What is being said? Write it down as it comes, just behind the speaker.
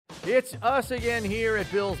It's us again here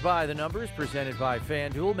at Bills by the Numbers, presented by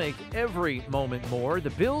FanDuel. Make every moment more.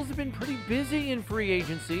 The Bills have been pretty busy in free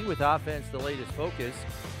agency with offense the latest focus.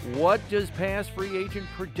 What does past free agent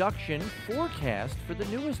production forecast for the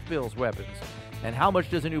newest Bills weapons? And how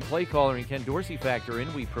much does a new play caller in Ken Dorsey factor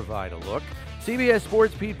in? We provide a look. CBS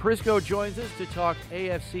Sports' Pete Prisco joins us to talk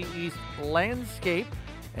AFC East landscape.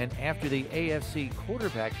 And after the AFC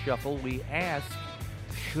quarterback shuffle, we ask,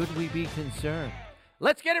 should we be concerned?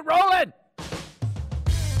 Let's get it rolling!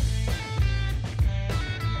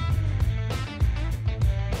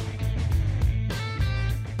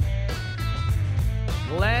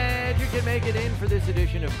 Glad you can make it in for this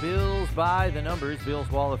edition of Bills by the Numbers. Bills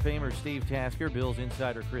Wall of Famer Steve Tasker, Bills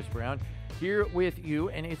insider Chris Brown, here with you.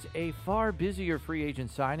 And it's a far busier free agent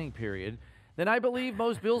signing period than I believe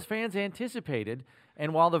most Bills fans anticipated.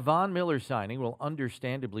 And while the Von Miller signing will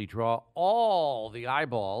understandably draw all the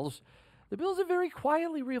eyeballs, the Bills have very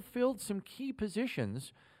quietly refilled some key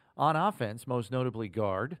positions on offense, most notably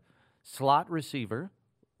guard, slot receiver,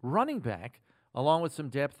 running back, along with some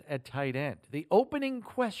depth at tight end. The opening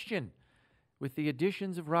question with the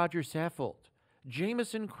additions of Roger Saffold,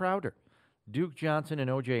 Jamison Crowder, Duke Johnson, and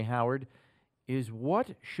O.J. Howard is,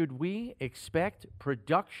 what should we expect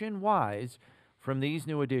production-wise from these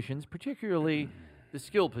new additions, particularly the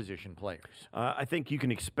skill position players? I think you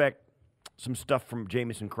can expect some stuff from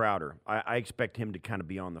Jamison Crowder. I expect him to kind of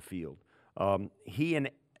be on the field. He and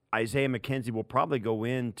Isaiah McKenzie will probably go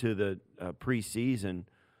into the preseason,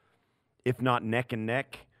 if not neck and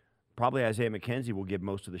neck. Probably Isaiah McKenzie will give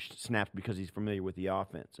most of the snaps because he's familiar with the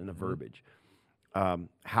offense and the verbiage.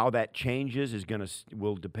 How that changes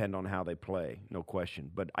will depend on how they play, no question.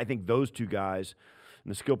 But I think those two guys in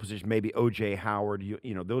the skill position, maybe O.J. Howard, you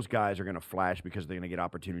know, those guys are going to flash because they're going to get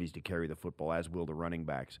opportunities to carry the football, as will the running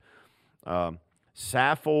backs.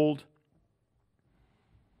 Saffold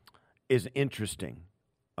is interesting.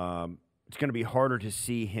 It's going to be harder to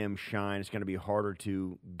see him shine. It's going to be harder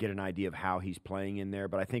to get an idea of how he's playing in there.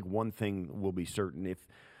 But I think one thing will be certain. If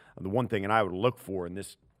the one thing, and I would look for in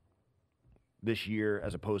this year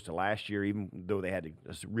as opposed to last year, even though they had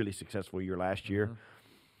a really successful year last year,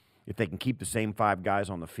 if they can keep the same five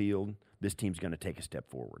guys on the field, this team's going to take a step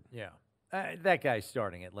forward. Yeah. That guy's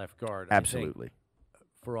starting at left guard. Absolutely.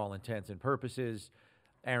 For all intents and purposes.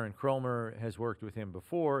 Aaron Kromer has worked with him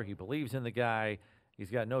before. He believes in the guy.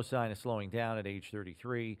 He's got no sign of slowing down at age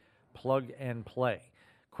 33. Plug and play.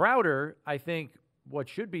 Crowder, I think what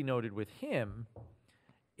should be noted with him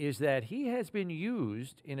is that he has been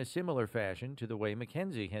used in a similar fashion to the way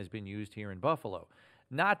McKenzie has been used here in Buffalo.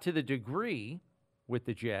 Not to the degree with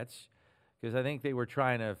the Jets, because I think they were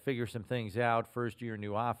trying to figure some things out, first year,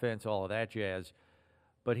 new offense, all of that jazz.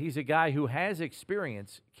 But he's a guy who has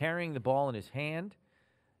experience carrying the ball in his hand.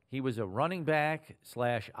 He was a running back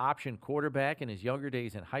 / option quarterback in his younger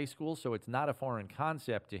days in high school, so it's not a foreign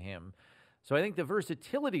concept to him. So I think the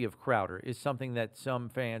versatility of Crowder is something that some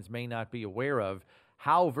fans may not be aware of,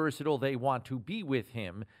 how versatile they want to be with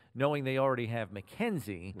him, knowing they already have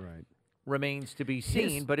McKenzie. Right. Remains to be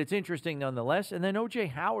seen, but it's interesting nonetheless. And then O.J.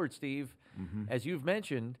 Howard, Steve, as you've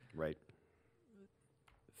mentioned, right,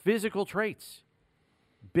 physical traits.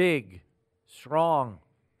 Big, strong,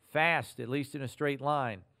 fast, at least in a straight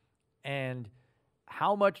line. And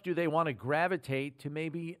how much do they want to gravitate to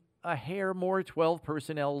maybe a hair more 12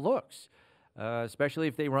 personnel looks, especially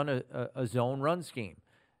if they run a zone run scheme,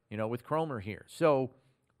 with Kromer here. So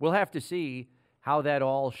we'll have to see how that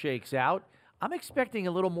all shakes out. I'm expecting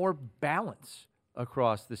a little more balance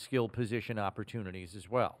across the skill position opportunities as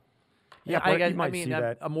well. Yeah, I might mean, see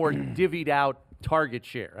that. a more divvied out target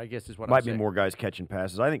share, I guess is what I'm Might saying. be more guys catching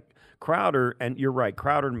passes. I think Crowder, and you're right,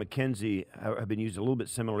 Crowder and McKenzie have been used a little bit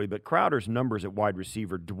similarly, but Crowder's numbers at wide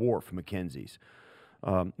receiver dwarf McKenzie's.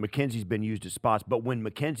 McKenzie's been used at spots, but when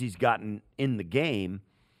McKenzie's gotten in the game,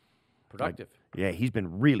 productive. He's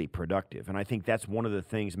been really productive. And I think that's one of the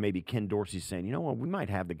things maybe Ken Dorsey's saying, you know what, we might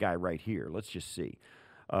have the guy right here. Let's just see.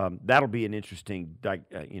 That'll be an interesting,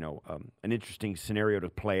 an interesting scenario to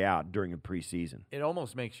play out during the preseason. It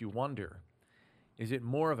almost makes you wonder, is it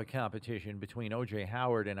more of a competition between O.J.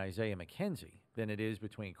 Howard and Isaiah McKenzie than it is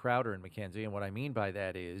between Crowder and McKenzie? And what I mean by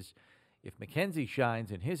that is, if McKenzie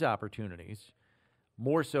shines in his opportunities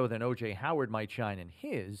more so than O.J. Howard might shine in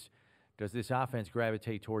his, does this offense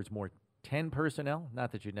gravitate towards more 10 personnel?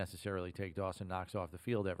 Not that you'd necessarily take Dawson Knox off the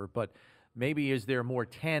field ever, but maybe is there more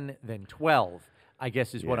 10 than 12, I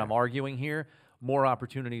guess is what I'm arguing here. More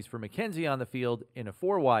opportunities for McKenzie on the field in a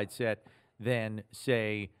 4-wide set than,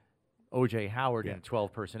 say, O.J. Howard in a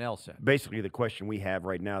 12 personnel set. Basically, the question we have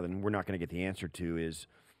right now that we're not going to get the answer to is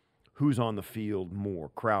who's on the field more,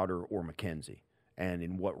 Crowder or McKenzie? and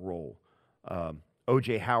in what role.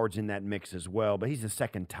 O.J. Howard's in that mix as well, but he's the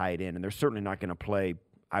second tight end, and they're certainly not going to play,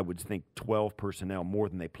 I would think, 12 personnel more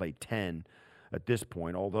than they play 10 at this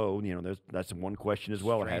point, although, that's one question as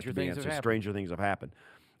well. It has to be answered. Stranger things have happened.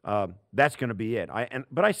 That's going to be it.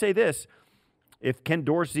 But I say this, if Ken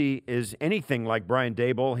Dorsey is anything like Brian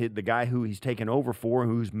Daboll, the guy who he's taken over for,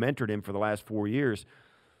 who's mentored him for the last 4 years,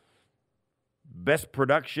 best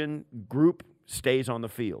production group stays on the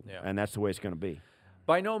field, and that's the way it's going to be.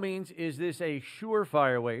 By no means is this a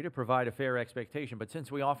surefire way to provide a fair expectation, but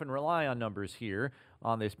since we often rely on numbers here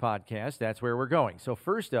on this podcast, that's where we're going. So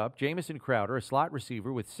first up, Jamison Crowder, a slot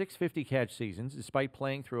receiver with 650 catch seasons, despite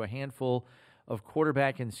playing through a handful of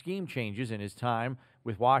quarterback and scheme changes in his time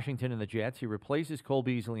with Washington and the Jets. He replaces Cole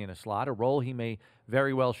Beasley in a slot, a role he may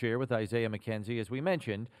very well share with Isaiah McKenzie, as we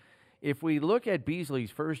mentioned. If we look at Beasley's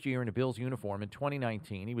first year in a Bills uniform in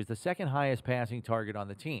 2019, he was the second highest passing target on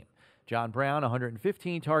the team. John Brown,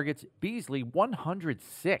 115 targets. Beasley,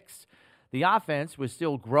 106. The offense was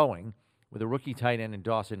still growing with a rookie tight end in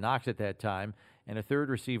Dawson Knox at that time and a third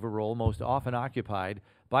receiver role most often occupied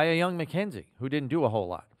by a young McKenzie, who didn't do a whole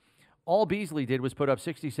lot. All Beasley did was put up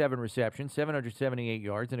 67 receptions, 778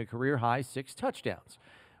 yards, and a career-high 6 touchdowns.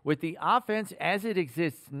 With the offense as it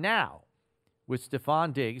exists now, with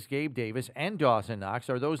Stephon Diggs, Gabe Davis, and Dawson Knox,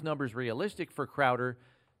 are those numbers realistic for Crowder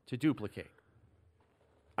to duplicate?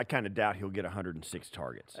 I kind of doubt he'll get 106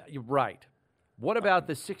 targets. You're right. What about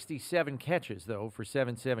the 67 catches, though, for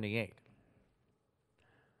 778?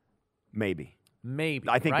 Maybe. Maybe.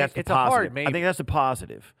 I think right? that's the it's positive. A hard maybe. I think that's a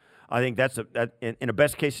positive. I think that's in a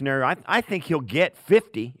best case scenario. I think he'll get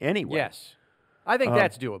 50 anyway. Yes. I think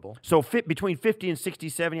that's doable. So between 50 and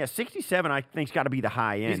 67, 67 I think's got to be the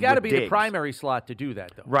high end. He's got to be Diggs. the primary slot to do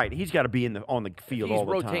that, though. Right. He's got to be on the field all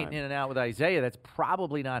the time. He's rotating in and out with Isaiah. That's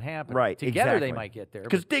probably not happening. Right. Together exactly. they might get there.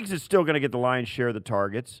 Because Diggs is still going to get the lion's share of the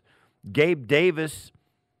targets. Gabe Davis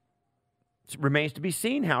remains to be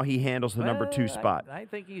seen how he handles the number 2 spot. I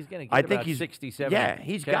think he's going to get about 67. Yeah,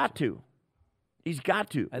 he's got to. He's got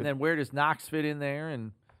to. And then where does Knox fit in there?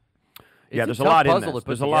 And there's a lot in there.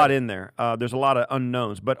 There's a lot in there. There's a lot of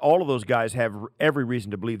unknowns, but all of those guys have every reason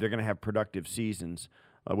to believe they're going to have productive seasons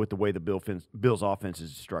with the way the Bills' offense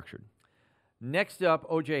is structured. Next up,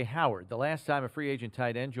 O.J. Howard. The last time a free agent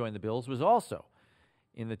tight end joined the Bills was also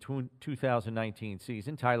in the 2019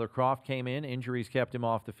 season. Tyler Kroft came in. Injuries kept him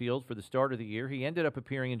off the field for the start of the year. He ended up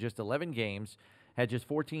appearing in just 11 games, had just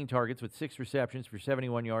 14 targets with 6 receptions for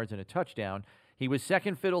 71 yards and a touchdown. He was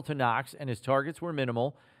second fiddle to Knox, and his targets were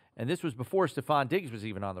minimal, and this was before Stephon Diggs was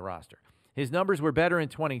even on the roster. His numbers were better in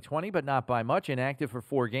 2020, but not by much. Inactive for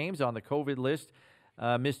 4 games on the COVID list,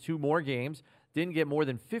 missed 2 more games, didn't get more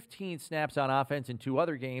than 15 snaps on offense in 2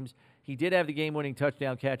 other games. He did have the game-winning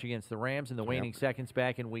touchdown catch against the Rams in the waning seconds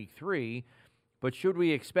back in Week 3, but should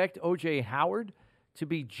we expect O.J. Howard to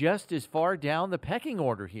be just as far down the pecking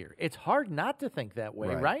order here? It's hard not to think that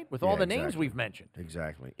way, right? With all the names we've mentioned.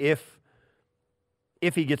 Exactly.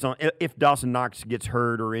 If he gets on, if Dawson Knox gets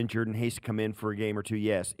hurt or injured and has to come in for a game or 2,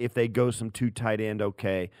 yes. If they go some 2 tight end,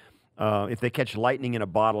 okay. If they catch lightning in a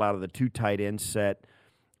bottle out of the 2 tight end set,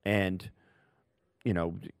 and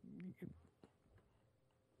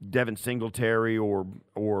Devin Singletary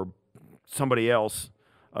or somebody else,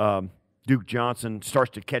 Duke Johnson starts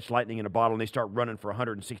to catch lightning in a bottle and they start running for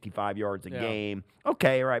 165 yards a game.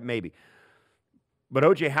 Okay, all right, maybe. But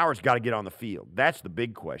O.J. Howard's got to get on the field. That's the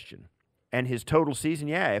big question. And his total season,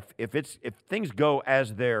 if things go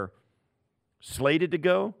as they're slated to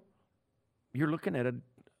go, you're looking at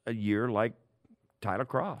a year like Tyler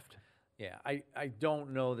Kroft. Yeah, I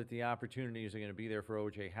don't know that the opportunities are going to be there for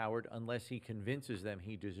O.J. Howard unless he convinces them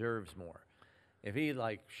he deserves more. If he,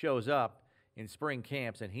 shows up in spring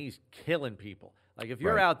camps and he's killing people. If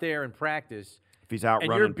you're out there in practice. If he's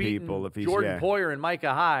outrunning people. If he's Jordan Poyer and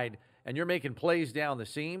Micah Hyde and you're making plays down the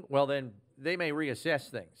seam, well, then they may reassess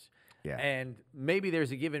things. Yeah. And maybe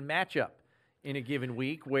there's a given matchup in a given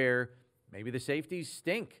week where maybe the safeties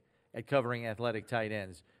stink at covering athletic tight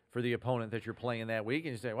ends for the opponent that you're playing that week.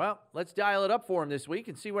 And you say, well, let's dial it up for him this week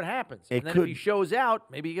and see what happens. And then if he shows out,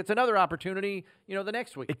 maybe he gets another opportunity, the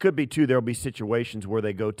next week. It could be, too, there'll be situations where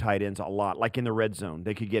they go tight ends a lot, like in the red zone.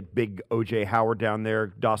 They could get big O.J. Howard down there,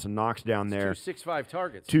 Dawson Knox down there. 2 6'5"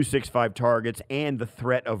 targets. 2 6'5" targets, and the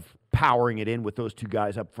threat of powering it in with those 2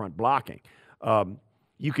 guys up front blocking. I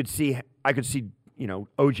could see,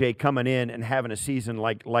 O.J. coming in and having a season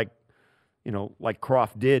like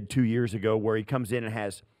Kroft did 2 years ago, where he comes in and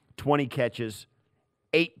has 20 catches,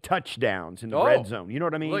 8 touchdowns in the red zone. You know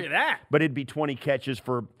what I mean? Look at that. But it'd be 20 catches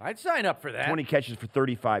for... I'd sign up for that. 20 catches for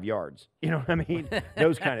 35 yards. You know what I mean?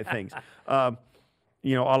 Those kind of things. a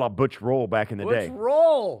la Butch Roll back in the day. Let's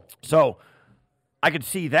roll. So I could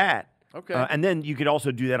see that. Okay. And then you could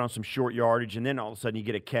also do that on some short yardage, and then all of a sudden you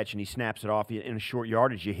get a catch and he snaps it off. In a short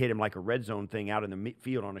yardage, you hit him like a red zone thing out in the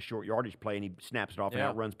field on a short yardage play, and he snaps it off and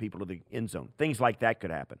outruns people to the end zone. Things like that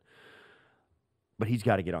could happen. But he's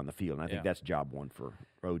got to get on the field, and I think that's job one for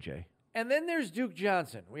OJ. And then there's Duke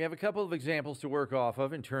Johnson. We have a couple of examples to work off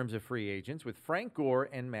of in terms of free agents with Frank Gore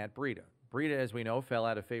and Matt Breida. Breida, as we know, fell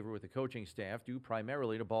out of favor with the coaching staff due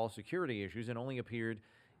primarily to ball security issues and only appeared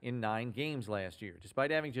in 9 games last year.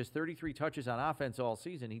 Despite having just 33 touches on offense all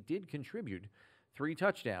season, he did contribute 3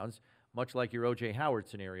 touchdowns, much like your O.J. Howard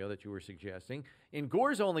scenario that you were suggesting. In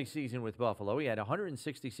Gore's only season with Buffalo, he had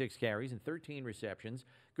 166 carries and 13 receptions,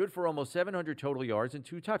 good for almost 700 total yards and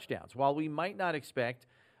 2 touchdowns. While we might not expect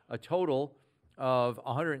a total of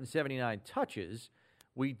 179 touches,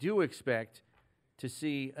 we do expect to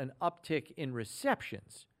see an uptick in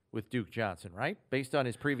receptions with Duke Johnson, right? Based on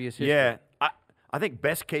his previous history. Yeah, I think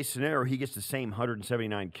best case scenario, he gets the same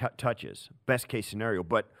 179 touches. Best case scenario,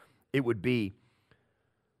 but it would be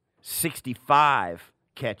 65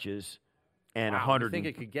 catches and 100. You think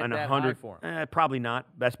it could get and that 100, high for him? Probably not.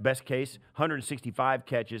 That's best case. 165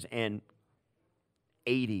 catches and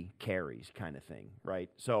 80 carries, kind of thing, right?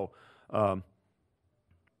 So,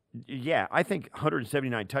 yeah, I think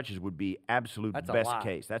 179 touches would be absolute That's best a lot.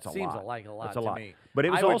 case. That's a Seems lot. like a lot That's a to lot. me. But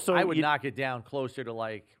it was I would knock it down closer to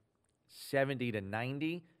like 70 to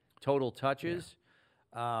 90 total touches.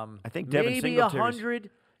 I think Devin maybe Singletary's 100.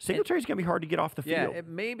 Singletary's going to be hard to get off the field. Yeah, it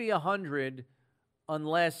may be 100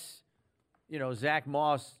 unless, Zach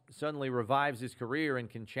Moss suddenly revives his career and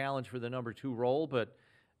can challenge for the number 2 role. But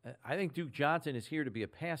I think Duke Johnson is here to be a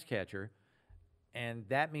pass catcher, and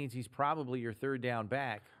that means he's probably your third down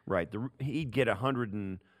back. Right. He'd get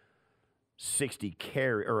 160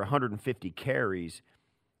 or 150 carries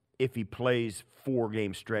if he plays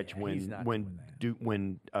 4-game stretch when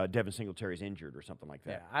Devin Singletary's injured or something like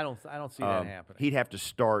that. Yeah, I don't see that happening. He'd have to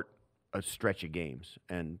start a stretch of games,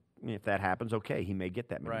 and if that happens, okay, he may get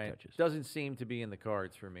that many touches. Doesn't seem to be in the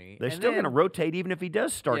cards for me. They're still going to rotate even if he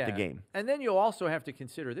does start the game. And then you'll also have to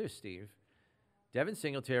consider this, Steve. Devin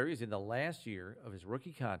Singletary is in the last year of his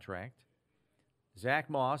rookie contract. Zach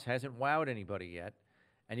Moss hasn't wowed anybody yet,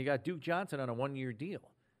 and you got Duke Johnson on a 1-year deal.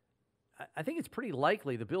 I think it's pretty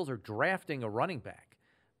likely the Bills are drafting a running back,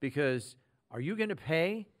 because are you going to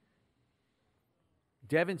pay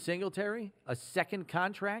Devin Singletary a second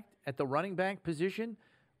contract at the running back position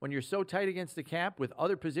when you're so tight against the cap with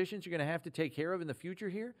other positions you're going to have to take care of in the future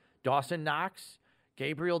here? Dawson Knox,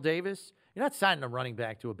 Gabriel Davis. You're not signing a running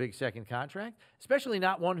back to a big second contract, especially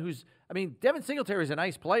not one who's – Devin Singletary is a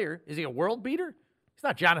nice player. Is he a world beater? He's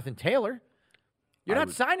not Jonathan Taylor. You're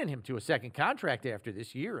not signing him to a second contract after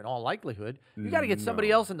this year in all likelihood. You got to get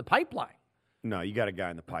somebody else in the pipeline. No, you got a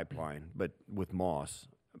guy in the pipeline. But with Moss,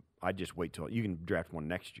 I'd just wait till – you can draft one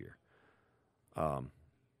next year.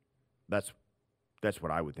 That's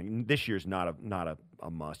what I would think. This year's not a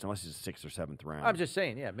must unless it's a 6th or 7th round. I'm just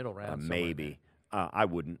saying, middle round. Maybe. I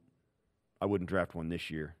wouldn't draft one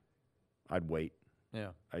this year. I'd wait. Yeah.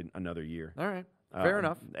 Another year. All right. Fair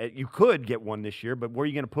enough. You could get one this year, but where are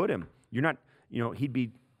you going to put him? You're not, he'd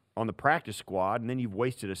be on the practice squad, and then you've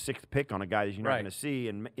wasted a 6th pick on a guy that you're not going to see.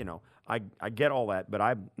 And, I get all that,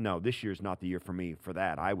 but this year's not the year for me for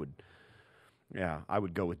that. I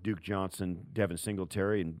would go with Duke Johnson, Devin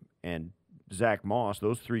Singletary, and Zach Moss.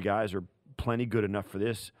 Those 3 guys are plenty good enough for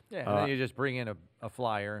this. Yeah, and then you just bring in a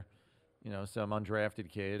flyer, some undrafted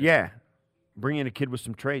kid. Yeah. Bring in a kid with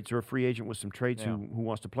some traits or a free agent with some traits who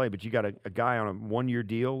wants to play. But you got a guy on a 1-year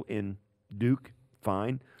deal in Duke,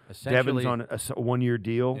 fine. Devin's on a 1-year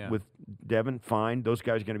deal with Devin, fine. Those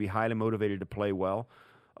guys are going to be highly motivated to play well.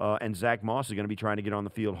 And Zach Moss is going to be trying to get on the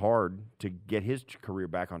field hard to get his career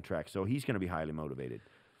back on track. So he's going to be highly motivated.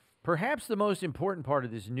 Perhaps the most important part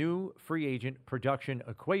of this new free agent production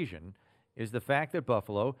equation is the fact that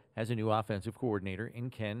Buffalo has a new offensive coordinator in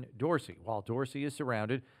Ken Dorsey. While Dorsey is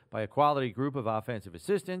surrounded by a quality group of offensive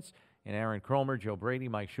assistants in Aaron Kromer, Joe Brady,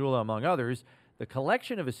 Mike Shula, among others, the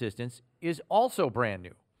collection of assistants is also brand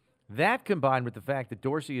new. That, combined with the fact that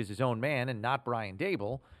Dorsey is his own man and not Brian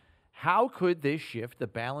Dable, how could this shift the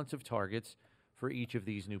balance of targets for each of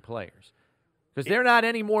these new players? Because they're not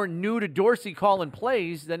any more new to Dorsey calling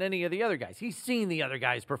plays than any of the other guys. He's seen the other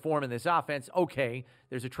guys perform in this offense. Okay,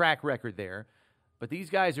 there's a track record there. But these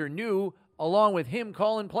guys are new along with him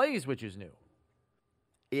calling plays, which is new.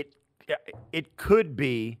 It could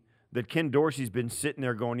be that Ken Dorsey's been sitting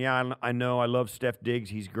there going, yeah, I know, I love Steph Diggs,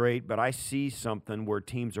 he's great, but I see something where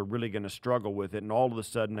teams are really going to struggle with it, and all of a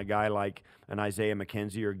sudden a guy like an Isaiah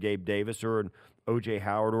McKenzie or Gabe Davis or O.J.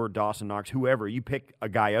 Howard or Dawson Knox, whoever, you pick a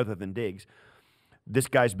guy other than Diggs. This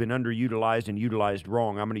guy's been underutilized and utilized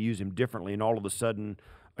wrong. I'm going to use him differently. And all of a sudden,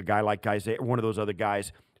 a guy like Isaiah, one of those other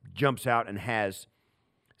guys, jumps out and has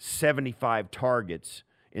 75 targets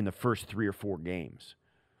in the first 3 or 4 games.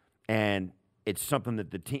 And it's something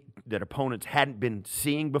that that opponents hadn't been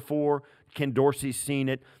seeing before. Ken Dorsey's seen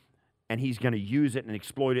it, and he's going to use it and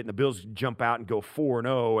exploit it. And the Bills jump out and go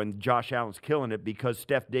 4-0, and Josh Allen's killing it because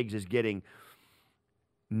Steph Diggs is getting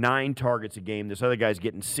 9 targets a game. This other guy's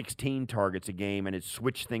getting 16 targets a game, and it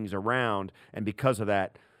switched things around. And because of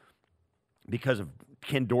that, because of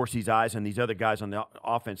Ken Dorsey's eyes and these other guys on the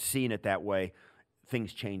offense seeing it that way,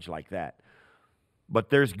 things change like that. But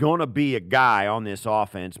there's going to be a guy on this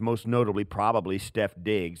offense, most notably probably Steph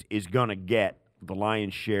Diggs, is going to get the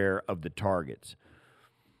lion's share of the targets.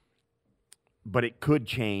 But it could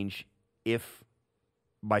change if,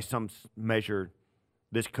 by some measure,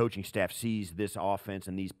 this coaching staff sees this offense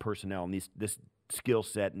and these personnel and this skill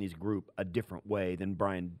set and this group a different way than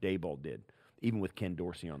Brian Daboll did, even with Ken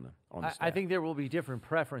Dorsey on the staff. I think there will be different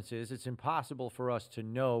preferences. It's impossible for us to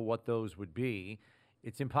know what those would be.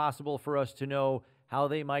 It's impossible for us to know how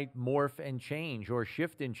they might morph and change or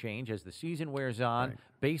shift and change as the season wears on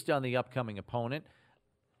based on the upcoming opponent.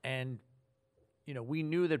 And, you know, we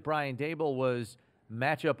knew that Brian Daboll was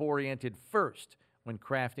matchup-oriented first when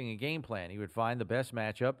crafting a game plan. He would find the best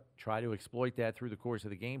matchup, try to exploit that through the course of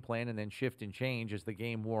the game plan, and then shift and change as the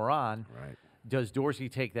game wore on. Right. Does Dorsey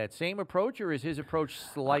take that same approach, or is his approach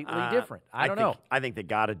slightly different? I don't know. I think they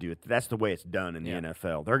got to do it. That's the way it's done in the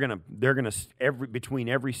NFL. They're gonna between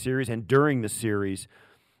every series and during the series,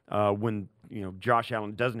 when Josh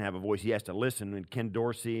Allen doesn't have a voice, he has to listen. And Ken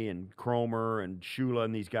Dorsey and Cromer and Shula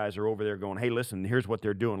and these guys are over there going, "Hey, listen, here's what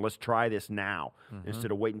they're doing. Let's try this now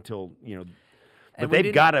instead of waiting until But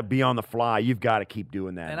they've got to be on the fly. You've got to keep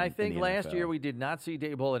doing that. And I think last year we did not see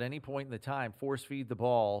Daboll at any point in the time force feed the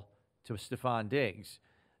ball to Stephon Diggs.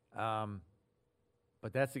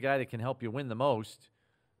 But that's the guy that can help you win the most.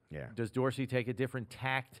 Yeah. Does Dorsey take a different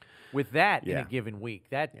tact with that in a given week?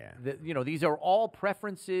 These are all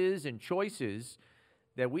preferences and choices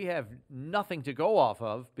that we have nothing to go off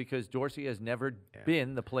of because Dorsey has never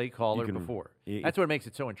been the play caller before. That's what makes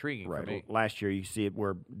it so intriguing for me. Last year, you see it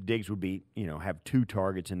where Diggs would be, have 2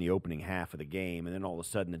 targets in the opening half of the game, and then all of a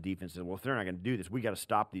sudden the defense says, well, if they're not going to do this, we got to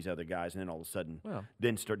stop these other guys, and then all of a sudden,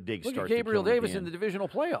 Diggs starts to kill Look at Gabriel Davis in the divisional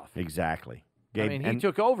playoff. Exactly. He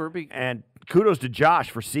took over. And kudos to Josh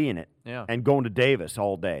for seeing it and going to Davis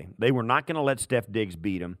all day. They were not going to let Steph Diggs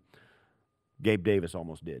beat him. Gabe Davis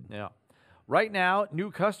almost did. Yeah. Right now,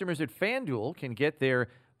 new customers at FanDuel can get their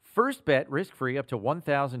first bet risk-free up to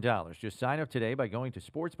 $1,000. Just sign up today by going to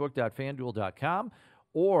sportsbook.fanduel.com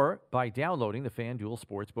or by downloading the FanDuel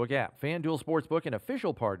Sportsbook app. FanDuel Sportsbook, an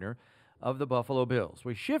official partner of the Buffalo Bills.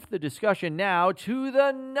 We shift the discussion now to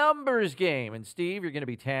the numbers game. And, Steve, you're going to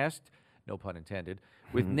be tasked, no pun intended,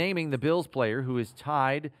 with naming the Bills player who is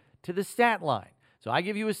tied to the stat line. So I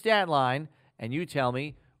give you a stat line, and you tell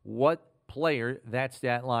me what player that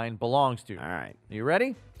stat line belongs to. All right. Are you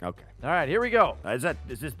ready? Okay. All right, here we go. Is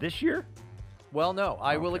this year? Well, no.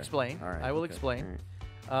 I will explain. All right. I will explain.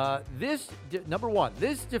 Right. Number one,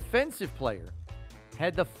 this defensive player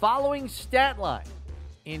had the following stat line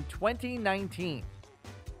in 2019.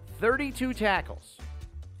 32 tackles,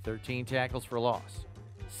 13 tackles for loss,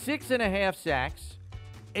 6.5 sacks,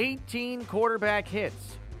 18 quarterback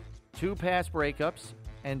hits, 2 pass breakups,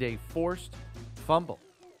 and a forced fumble.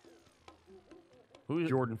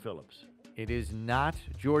 Jordan Phillips. It is not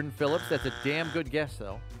Jordan Phillips. That's a damn good guess,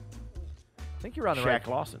 though. I think you're on the right. Shaq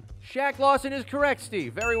Lawson. Shaq Lawson is correct,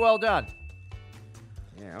 Steve. Very well done.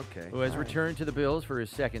 Yeah, okay. Who has returned to the Bills for his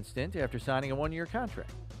second stint after signing a 1-year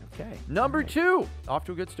contract. Okay. Number 2. Off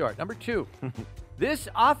to a good start. Number 2. This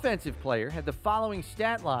offensive player had the following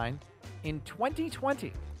stat line in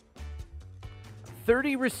 2020.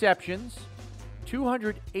 30 receptions,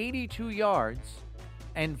 282 yards,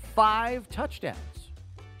 and 5 touchdowns.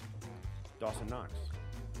 Dawson Knox.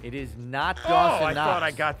 It is not Dawson Knox. I thought I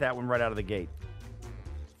got that one right out of the gate.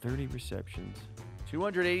 30 receptions.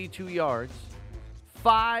 282 yards,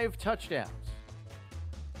 5 touchdowns.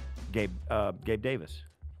 Gabe Davis.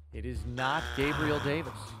 It is not Gabriel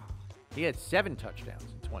Davis. He had 7 touchdowns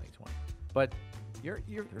in 2020. But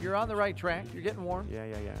you're on the right track. You're getting warm. Yeah.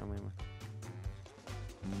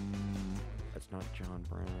 That's not John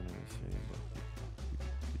Brown.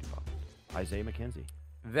 Isaiah McKenzie.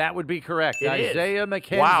 That would be correct. It Isaiah is.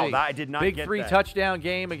 McKenzie. Wow, I did not Big get 3 that. touchdown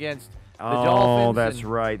game against the Dolphins. Oh, that's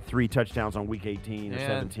right. 3 touchdowns on week 18 or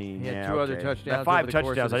 17. He had 2 other touchdowns. That 5 over the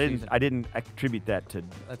course touchdowns. of the season. I didn't attribute that to.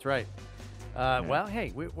 That's right. Well,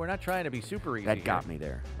 hey, we're not trying to be super easy. That got here. me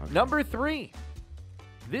there. Okay. Number 3.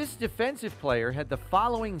 This defensive player had the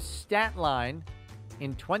following stat line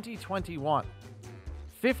in 2021.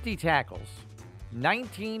 50 tackles,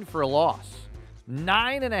 19 for a loss,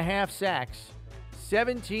 9.5 sacks,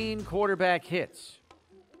 17 quarterback hits.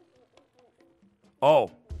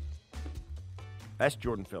 Oh, that's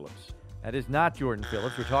Jordan Phillips. That is not Jordan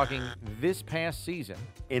Phillips. We're talking this past season.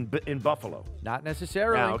 In Buffalo. Not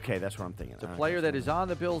necessarily. Ah, okay, that's what I'm thinking. It's a player that is on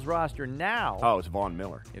the Bills roster now. Oh, it's Von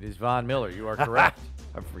Miller. It is Von Miller. You are correct.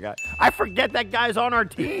 I forget that guy's on our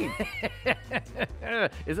team.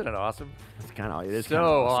 Isn't it awesome? It is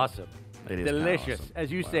so awesome. It is delicious. awesome.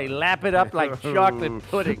 As you say, lap it up like chocolate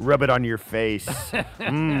pudding. Rub it on your face. All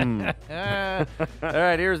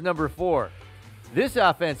right, here's number 4. This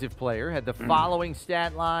offensive player had the following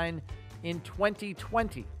stat line in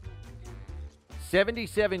 2020.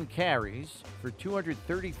 77 carries for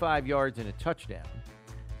 235 yards and a touchdown.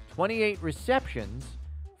 28 receptions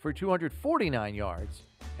for 249 yards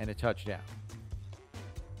and a touchdown.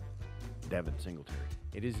 Devin Singletary.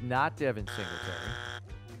 It is not Devin Singletary.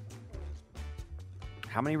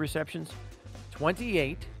 How many receptions?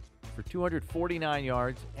 28 for 249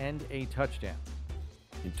 yards and a touchdown.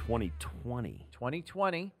 In 2020.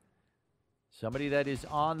 2020. Somebody that is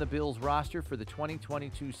on the Bills roster for the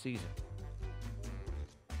 2022 season.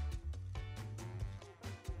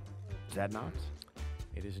 Is that Knox?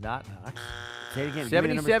 It is not Knox. Say it again.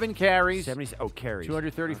 77 carries. 70, carries.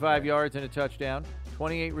 235 yards and a touchdown.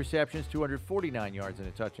 28 receptions, 249 yards and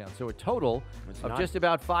a touchdown. So a total of just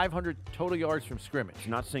about 500 total yards from scrimmage. It's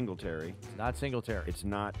not Singletary. It's not Singletary. It's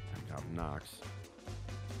not Knox.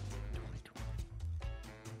 2020.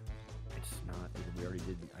 It's not. We already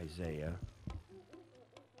did Isaiah.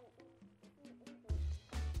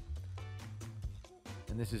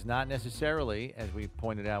 And this is not necessarily, as we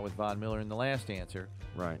pointed out with Von Miller in the last answer.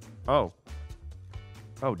 Right. Oh,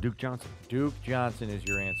 Duke Johnson. Duke Johnson is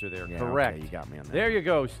your answer there. Yeah, correct. Okay, you got me on that. There you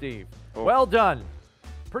go, Steve. Oh. Well done.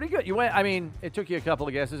 Pretty good. You went. I mean, it took you a couple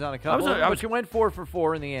of guesses on a couple, but you went 4 for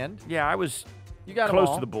 4 in the end. Yeah, I was. You got close them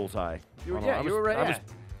all. to the bullseye. You were, you were right. I Yeah. was,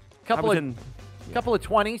 couple I was of in, couple of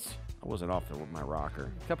 20s. I wasn't off with my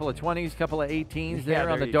rocker. Couple of 20s, couple of 18s Yeah, there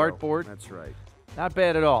on the you go. dartboard. That's right. Not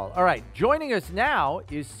bad at all. All right, joining us now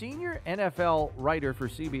is senior NFL writer for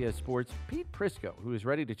CBS Sports, Pete Prisco, who is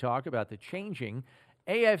ready to talk about the changing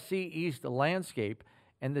AFC East landscape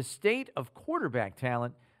and the state of quarterback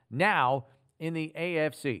talent now in the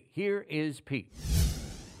AFC. Here is Pete.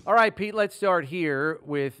 All right, Pete, let's start here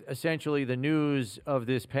with essentially the news of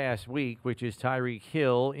this past week, which is Tyreek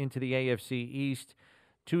Hill into the AFC East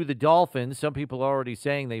to the Dolphins. Some people are already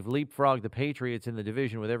saying they've leapfrogged the Patriots in the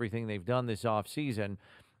division with everything they've done this offseason.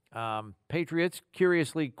 Patriots,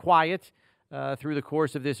 curiously quiet through the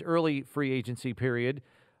course of this early free agency period.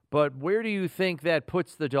 But where do you think that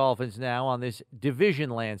puts the Dolphins now on this division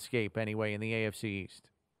landscape anyway in the AFC East?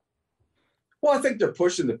 Well, I think they're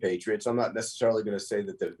pushing the Patriots. I'm not necessarily going to say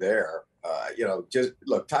that they're there. Just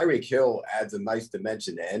look, Tyreek Hill adds a nice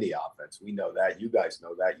dimension to any offense. We know that. You guys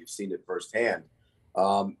know that. You've seen it firsthand.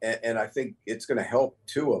 And I think it's going to help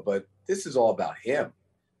Tua, but this is all about him.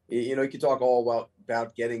 You can talk all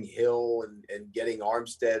about getting Hill and getting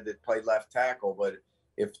Armstead that played left tackle, but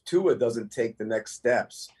if Tua doesn't take the next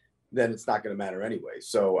steps, then it's not going to matter anyway.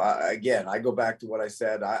 So, again, I go back to what I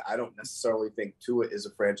said. I don't necessarily think Tua is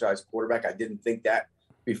a franchise quarterback. I didn't think that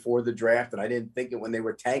before the draft, and I didn't think it when they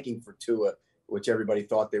were tanking for Tua, which everybody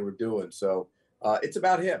thought they were doing. So it's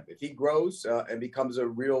about him. If he grows and becomes a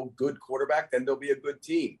real good quarterback, then they'll be a good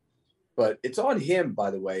team. But it's on him, by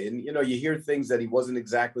the way. And, you hear things that he wasn't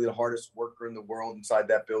exactly the hardest worker in the world inside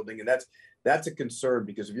that building. And that's a concern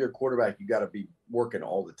because if you're a quarterback, you got to be working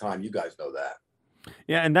all the time. You guys know that.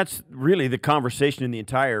 Yeah, and that's really the conversation in the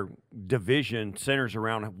entire division centers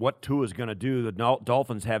around what Tua's going to do. The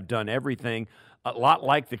Dolphins have done everything, a lot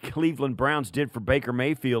like the Cleveland Browns did for Baker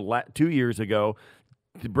Mayfield 2 years ago,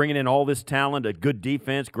 bringing in all this talent, a good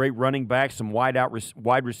defense, great running back, some wide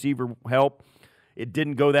receiver help. It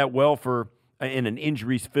didn't go that well in an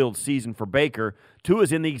injuries-filled season for Baker.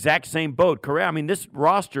 Tua's in the exact same boat. Correct? I mean, this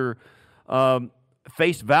roster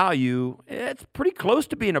face value, it's pretty close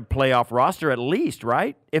to being a playoff roster at least,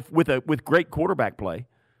 right? If with great quarterback play.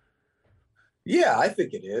 Yeah, I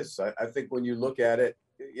think it is. I think when you look at it,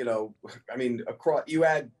 across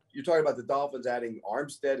you're talking about the Dolphins adding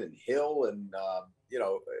Armstead and Hill and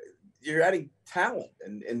you're adding talent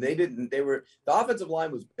and the offensive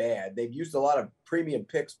line was bad. They've used a lot of premium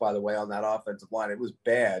picks, by the way, on that offensive line. It was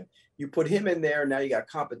bad. You put him in there, now you got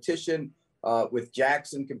competition. with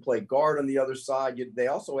Jackson can play guard on the other side. They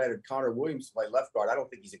also added Connor Williams to play left guard. I don't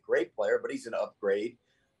think he's a great player, but he's an upgrade.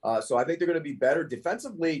 So I think they're going to be better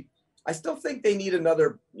defensively. I still think they need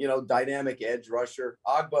another, dynamic edge rusher.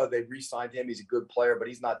 Agba, they've re-signed him. He's a good player, but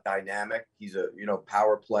he's not dynamic. He's a,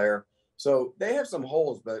 power player. So they have some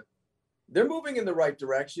holes, but they're moving in the right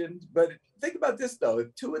direction. But think about this, though.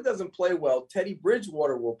 If Tua doesn't play well, Teddy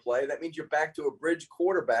Bridgewater will play. That means you're back to a bridge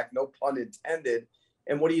quarterback, no pun intended.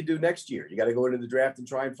 And what do you do next year? You got to go into the draft and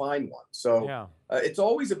try and find one. So it's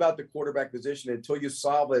always about the quarterback position. Until you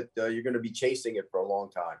solve it, you're going to be chasing it for a long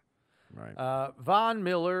time. Right. Von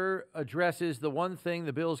Miller addresses the one thing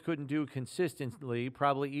the Bills couldn't do consistently,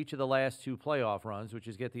 probably each of the last 2 playoff runs, which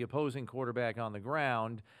is get the opposing quarterback on the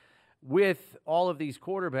ground. With all of these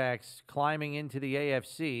quarterbacks climbing into the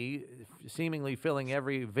AFC, seemingly filling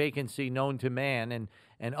every vacancy known to man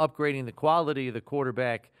and upgrading the quality of the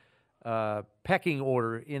quarterback pecking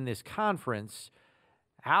order in this conference,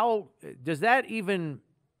 how does that even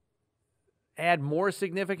add more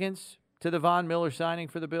significance to the Von Miller signing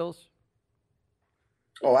for the Bills?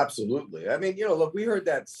 Oh, absolutely. I mean, look, we heard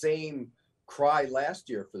that same cry last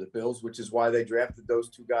year for the Bills, which is why they drafted those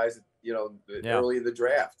 2 guys, early in the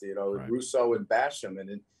draft, right. Russo and Basham,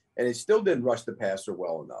 and it still didn't rush the passer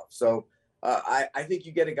well enough. So I think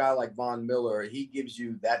you get a guy like Von Miller, he gives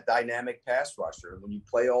you that dynamic pass rusher. When you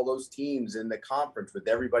play all those teams in the conference with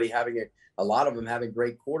everybody having a lot of them having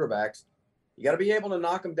great quarterbacks, you got to be able to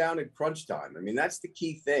knock them down in crunch time. I mean, that's the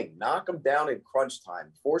key thing. Knock them down in crunch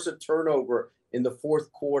time. Force a turnover in the fourth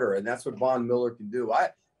quarter, and that's what Von Miller can do.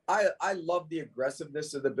 I love the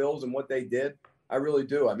aggressiveness of the Bills and what they did. I really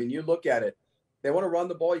do. I mean, you look at it. They want to run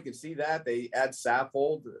the ball. You can see that. They add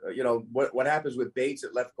Saffold. What happens with Bates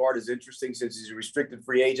at left guard is interesting since he's a restricted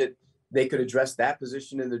free agent. They could address that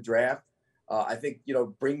position in the draft. I think,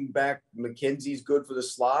 bring back McKenzie's good for the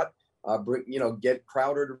slot. Get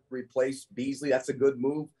Crowder to replace Beasley. That's a good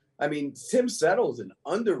move. I mean, Tim Settle's an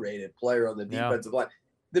underrated player on the defensive line.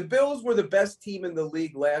 The Bills were the best team in the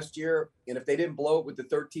league last year, and if they didn't blow it with the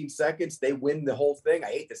 13 seconds, they win the whole thing. I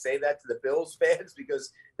hate to say that to the Bills fans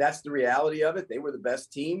because that's the reality of it. They were the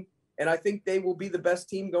best team, and I think they will be the best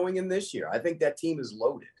team going in this year. I think that team is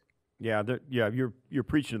loaded. Yeah, you're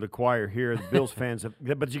preaching to the choir here. The Bills fans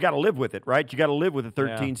but you got to live with it, right? You got to live with the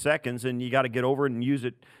 13 seconds, and you got to get over it and use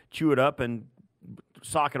it, chew it up, and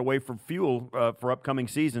sock it away for fuel for upcoming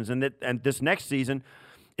seasons. And this next season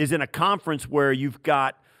is in a conference where you've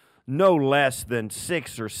got no less than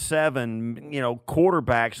 6 or 7,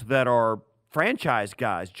 quarterbacks that are franchise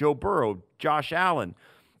guys. Joe Burrow, Josh Allen,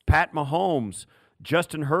 Pat Mahomes,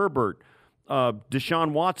 Justin Herbert,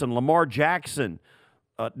 Deshaun Watson, Lamar Jackson.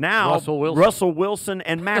 Now Russell Wilson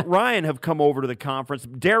and Matt Ryan have come over to the conference.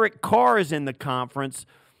 Derek Carr is in the conference.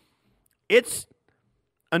 It's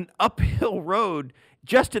an uphill road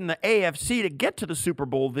just in the AFC to get to the Super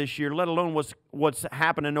Bowl this year, let alone what's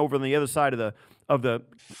happening over on the other side of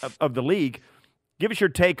the league. Give us your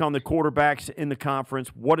take on the quarterbacks in the conference,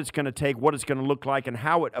 what it's going to take, what it's going to look like, and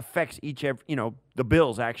how it affects the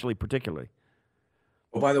Bills actually particularly.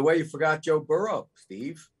 Well, by the way, you forgot Joe Burrow,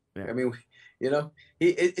 Steve. Yeah. I mean,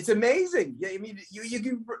 it's amazing. Yeah, I mean, you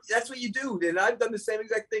can. That's what you do, and I've done the same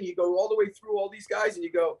exact thing. You go all the way through all these guys, and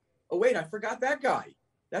you go, "Oh wait, I forgot that guy."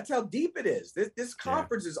 That's how deep it is. This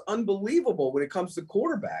conference is unbelievable when it comes to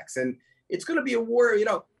quarterbacks, and it's going to be a war.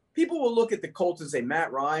 People will look at the Colts and say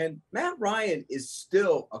Matt Ryan. Matt Ryan is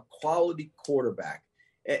still a quality quarterback.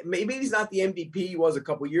 Maybe he's not the MVP he was a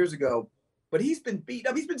couple years ago, but he's been beat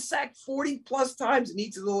up. He's been sacked 40-plus times in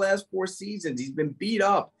each of the last 4 seasons. He's been beat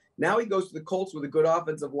up. Now he goes to the Colts with a good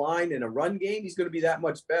offensive line and a run game. He's going to be that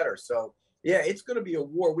much better. So, yeah, it's going to be a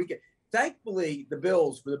war weekend. Thankfully, for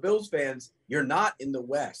the Bills fans, you're not in the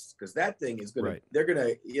West because that thing is going to, they're going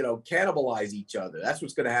to, cannibalize each other. That's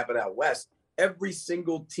what's going to happen out West. Every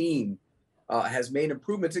single team has made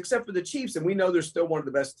improvements except for the Chiefs. And we know they're still one of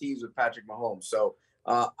the best teams with Patrick Mahomes. So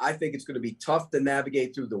I think it's going to be tough to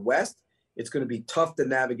navigate through the West. It's going to be tough to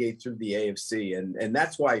navigate through the AFC. And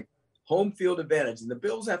that's why home field advantage. And the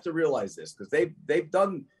Bills have to realize this because they've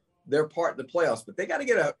done their part in the playoffs, but they got to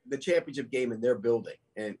get the championship game in their building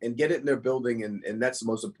and get it in their building. And that's the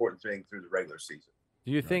most important thing through the regular season.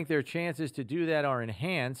 Do you think their chances to do that are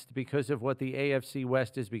enhanced because of what the AFC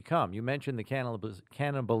West has become? You mentioned the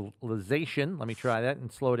cannibalization. Let me try that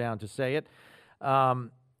and slow down to say it. And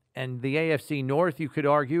the AFC North, you could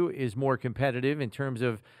argue, is more competitive in terms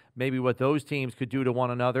of maybe what those teams could do to one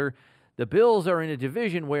another. The Bills are in a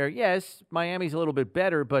division where, yes, Miami's a little bit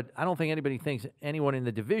better, but I don't think anybody thinks anyone in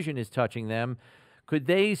the division is touching them. Could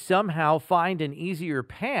they somehow find an easier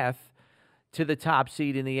path to the top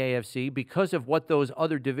seed in the AFC because of what those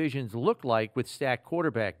other divisions look like with stacked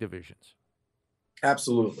quarterback divisions.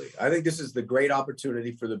 Absolutely. I think this is the great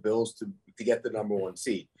opportunity for the Bills to get the number one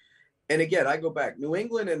seed. And again, I go back, New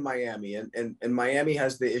England and Miami, and Miami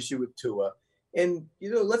has the issue with Tua. And,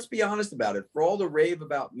 let's be honest about it. For all the rave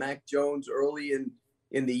about Mac Jones early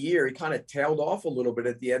in the year, he kind of tailed off a little bit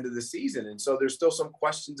at the end of the season. And so there's still some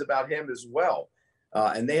questions about him as well.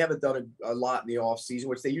 And they haven't done a lot in the offseason,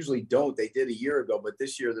 which they usually don't. They did a year ago, but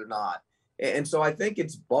this year they're not. And so I think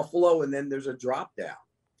it's Buffalo, and then there's a drop down.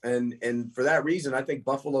 And for that reason, I think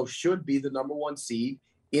Buffalo should be the number one seed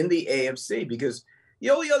in the AFC, because the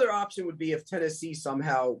only other option would be if Tennessee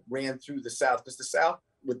somehow ran through the South, because the South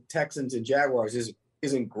with Texans and Jaguars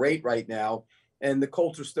isn't great right now. And the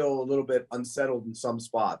Colts are still a little bit unsettled in some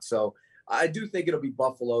spots. So I do think it'll be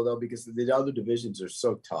Buffalo, though, because the other divisions are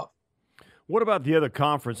so tough. What about the other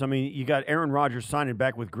conference? I mean, you got Aaron Rodgers signing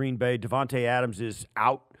back with Green Bay. Davante Adams is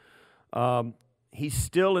out. He's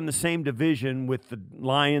still in the same division with the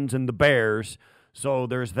Lions and the Bears, so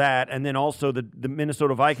there's that. And then also the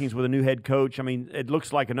Minnesota Vikings with a new head coach. I mean, it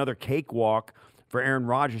looks like another cakewalk for Aaron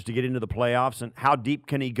Rodgers to get into the playoffs. And how deep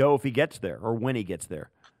can he go if he gets there or when he gets there?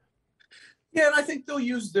 Yeah, and I think they'll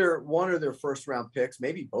use one of their first-round picks,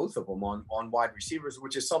 maybe both of them, on wide receivers,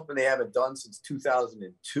 which is something they haven't done since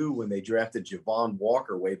 2002 when they drafted Javon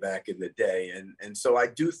Walker way back in the day. And so I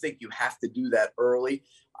do think you have to do that early.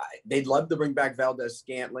 They'd love to bring back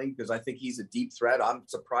Valdez-Scantling because I think he's a deep threat. I'm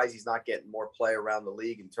surprised he's not getting more play around the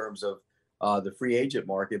league in terms of the free agent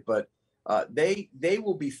market, but they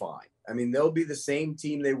will be fine. I mean, they'll be the same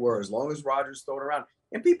team they were as long as Rodgers throwing around.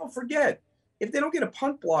 And people forget, if they don't get a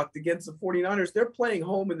punt blocked against the 49ers, they're playing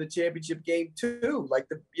home in the championship game too, like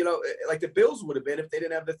the Bills would have been if they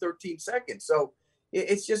didn't have the 13 seconds. So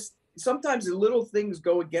it's just sometimes the little things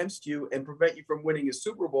go against you and prevent you from winning a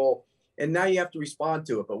Super Bowl, and now you have to respond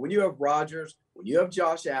to it. But when you have Rodgers, when you have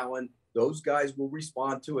Josh Allen, those guys will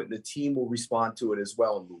respond to it, and the team will respond to it as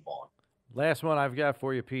well and move on. Last one I've got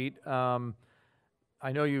for you, Pete.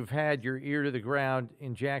 I know you've had your ear to the ground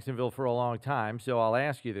in Jacksonville for a long time, so I'll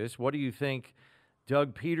ask you this. What do you think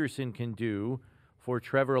Doug Peterson can do for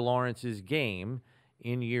Trevor Lawrence's game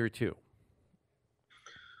in year two?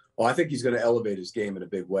 Well, I think he's going to elevate his game in a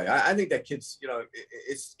big way. I think that kid's,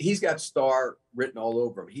 he's got star written all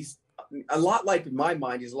over him. He's a lot like, in my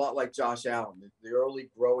mind, he's a lot like Josh Allen, the early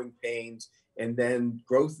growing pains and then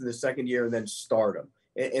growth in the second year and then stardom.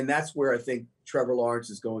 And that's where I think Trevor Lawrence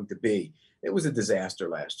is going to be. It was a disaster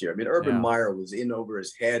last year. I mean, Urban Meyer was in over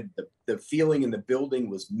his head. The feeling in the building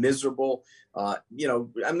was miserable. I'm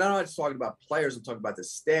not just talking about players. I'm talking about the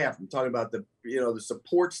staff. I'm talking about the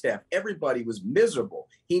support staff. Everybody was miserable.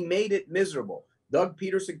 He made it miserable. Doug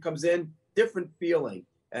Peterson comes in, different feeling.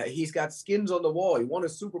 He's got skins on the wall. He won a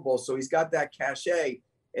Super Bowl, so he's got that cachet,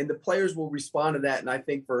 and the players will respond to that. And I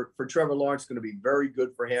think for Trevor Lawrence, it's going to be very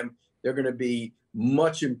good for him. They're going to be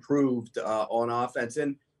much improved on offense.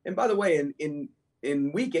 And by the way,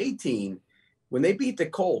 in week 18, when they beat the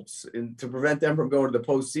Colts to prevent them from going to the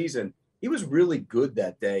postseason, he was really good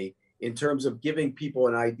that day in terms of giving people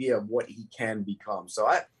an idea of what he can become. So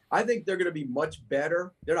I think they're going to be much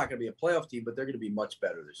better. They're not going to be a playoff team, but they're going to be much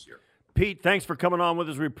better this year. Pete, thanks for coming on with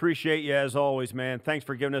us. We appreciate you as always, man. Thanks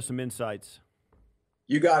for giving us some insights.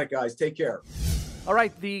 You got it, guys. Take care. All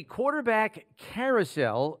right, the quarterback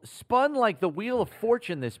carousel spun like the wheel of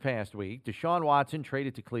fortune this past week. Deshaun Watson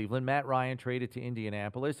traded to Cleveland. Matt Ryan traded to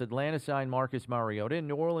Indianapolis. Atlanta signed Marcus Mariota. And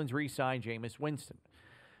New Orleans re-signed Jameis Winston.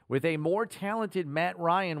 With a more talented Matt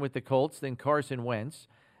Ryan with the Colts than Carson Wentz,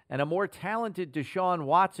 and a more talented Deshaun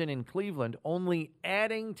Watson in Cleveland, only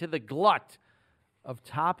adding to the glut of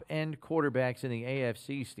top-end quarterbacks in the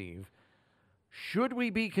AFC, Steve, should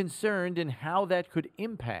we be concerned in how that could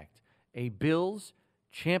impact a Bills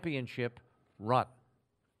championship run?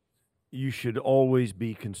 You should always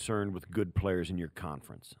be concerned with good players in your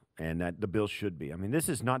conference, and that the Bills should be. I mean, this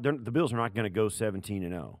is not – the Bills are not going to go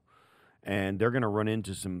 17-0, and they're going to run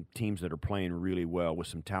into some teams that are playing really well with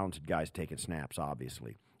some talented guys taking snaps,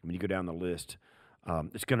 obviously. When you go down the list,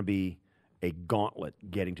 it's going to be a gauntlet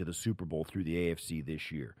getting to the Super Bowl through the AFC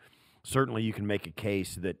this year. Certainly you can make a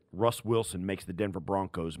case that Russ Wilson makes the Denver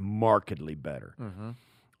Broncos markedly better. Mm-hmm.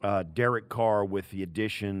 Derek Carr, with the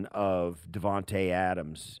addition of Davante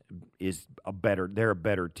Adams, they're a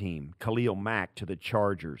better team. Khalil Mack to the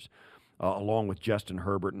Chargers, along with Justin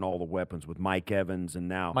Herbert and all the weapons with Mike Evans and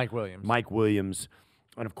now Mike Williams,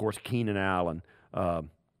 and of course Keenan Allen.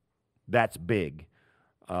 That's big.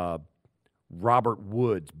 Robert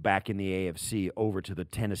Woods back in the AFC over to the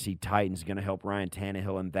Tennessee Titans, going to help Ryan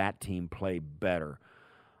Tannehill and that team play better.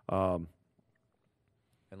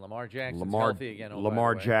 And Lamar Jackson's healthy again.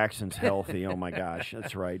 Lamar Jackson's healthy. Oh, my gosh.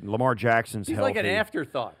 That's right. Lamar Jackson's He's healthy. like an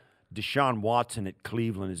afterthought. Deshaun Watson at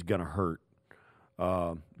Cleveland is going to hurt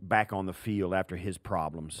back on the field after his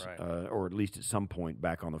problems, Right. or at least at some point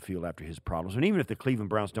back on the field after his problems. And even if the Cleveland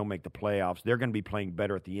Browns don't make the playoffs, they're going to be playing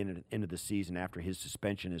better at the end of the season after his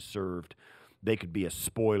suspension is served. They could be a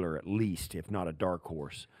spoiler at least, if not a dark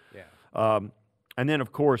horse. Yeah. And then,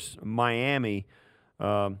 of course, Miami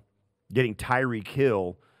getting Tyreek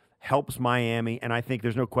Hill helps Miami, and I think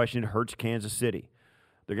there's no question it hurts Kansas City.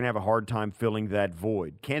 They're going to have a hard time filling that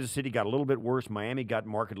void. Kansas City got a little bit worse. Miami got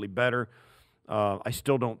markedly better. I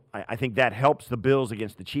still don't – I think that helps the Bills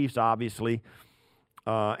against the Chiefs, obviously,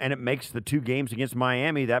 and it makes the 2 games against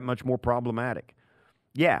Miami that much more problematic.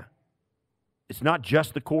 Yeah, it's not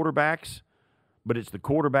just the quarterbacks, but it's the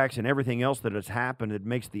quarterbacks and everything else that has happened that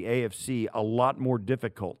makes the AFC a lot more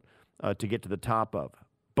difficult to get to the top of.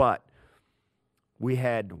 But we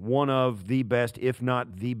had one of the best, if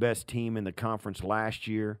not the best team in the conference last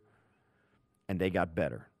year, and they got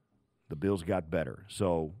better. The Bills got better.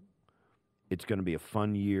 So it's going to be a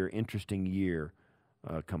fun year, interesting year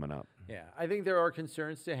coming up. Yeah, I think there are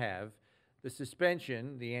concerns to have. The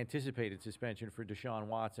suspension, the anticipated suspension for Deshaun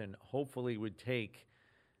Watson, hopefully would take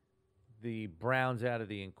the Browns out of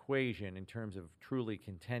the equation in terms of truly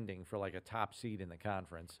contending for like a top seed in the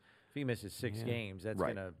conference. If he misses 6 games, that's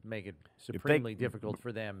Right. going to make it supremely difficult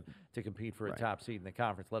for them to compete for a Right. top seed in the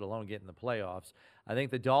conference, let alone get in the playoffs. I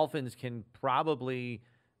think the Dolphins can probably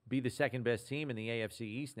be the second best team in the AFC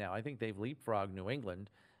East now. I think they've leapfrogged New England,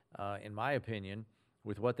 in my opinion,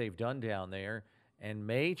 with what they've done down there, and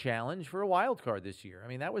may challenge for a wild card this year. I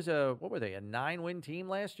mean, that was a 9-win team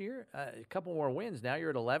last year? A couple more wins. Now you're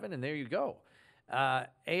at 11, and there you go.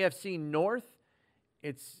 AFC North,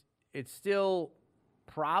 it's still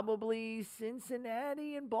probably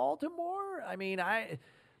Cincinnati and Baltimore. I mean,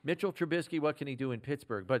 Mitchell Trubisky, what can he do in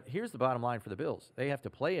Pittsburgh? But here's the bottom line for the Bills. They have to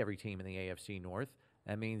play every team in the AFC North.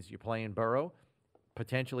 That means you're playing Burrow,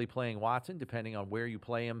 potentially playing Watson, depending on where you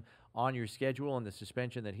play him on your schedule and the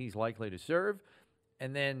suspension that he's likely to serve.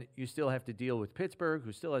 And then you still have to deal with Pittsburgh,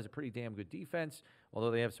 who still has a pretty damn good defense, although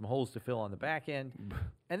they have some holes to fill on the back end.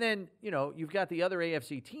 And then, you've got the other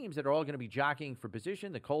AFC teams that are all going to be jockeying for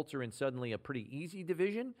position. The Colts are in suddenly a pretty easy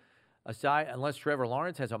division, unless Trevor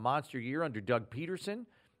Lawrence has a monster year under Doug Peterson,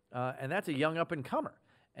 and that's a young up-and-comer.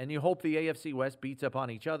 And you hope the AFC West beats up on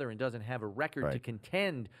each other and doesn't have a record to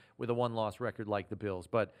contend with a one-loss record like the Bills.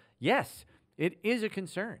 But, yes, it is a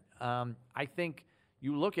concern. I think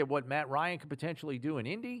you look at what Matt Ryan could potentially do in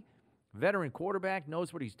Indy. Veteran quarterback,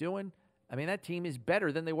 knows what he's doing. I mean, that team is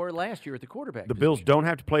better than they were last year at the quarterback The position. Bills don't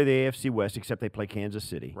have to play the AFC West except they play Kansas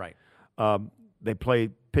City. Right. They play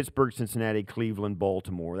Pittsburgh, Cincinnati, Cleveland,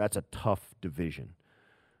 Baltimore. That's a tough division.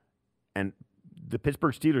 And the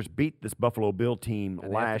Pittsburgh Steelers beat this Buffalo Bill team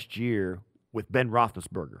last year with Ben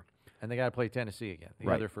Roethlisberger. And they got to play Tennessee again, the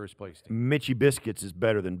Right. other first-place team. Mitchie Biscuits is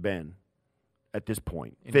better than Ben at this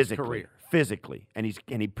point, In his physically. career. Physically. And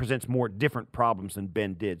he presents more different problems than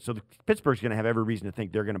Ben did. So Pittsburgh's going to have every reason to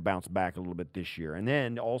think they're going to bounce back a little bit this year. And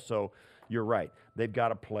then also, you're right, they've got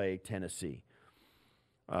to play Tennessee.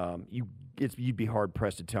 You'd be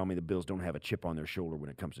hard-pressed to tell me the Bills don't have a chip on their shoulder when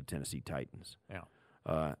it comes to Tennessee Titans.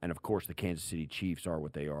 Yeah. And, of course, the Kansas City Chiefs are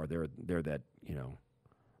what they are. They're that,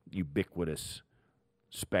 ubiquitous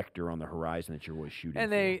specter on the horizon that you're always shooting And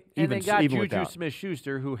for. they got even Juju without.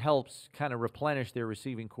 Smith-Schuster, who helps kind of replenish their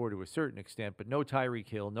receiving core to a certain extent, but no Tyreek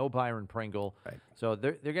Hill, no Byron Pringle. Right. So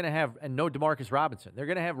they're going to have, and no DeMarcus Robinson. They're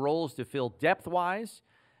going to have roles to fill depth-wise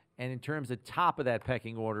and in terms of top of that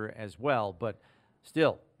pecking order as well. But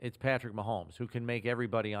still, it's Patrick Mahomes who can make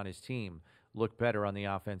everybody on his team look better on the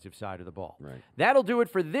offensive side of the ball. Right. That'll do it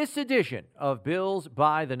for this edition of Bills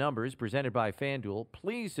by the Numbers, presented by FanDuel.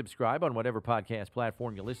 Please subscribe on whatever podcast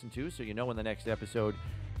platform you listen to so you know when the next episode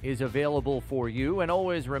is available for you. And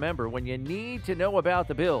always remember, when you need to know about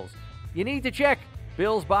the Bills, you need to check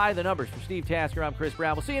Bills by the Numbers. For Steve Tasker, I'm Chris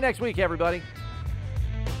Brown. We'll see you next week, everybody.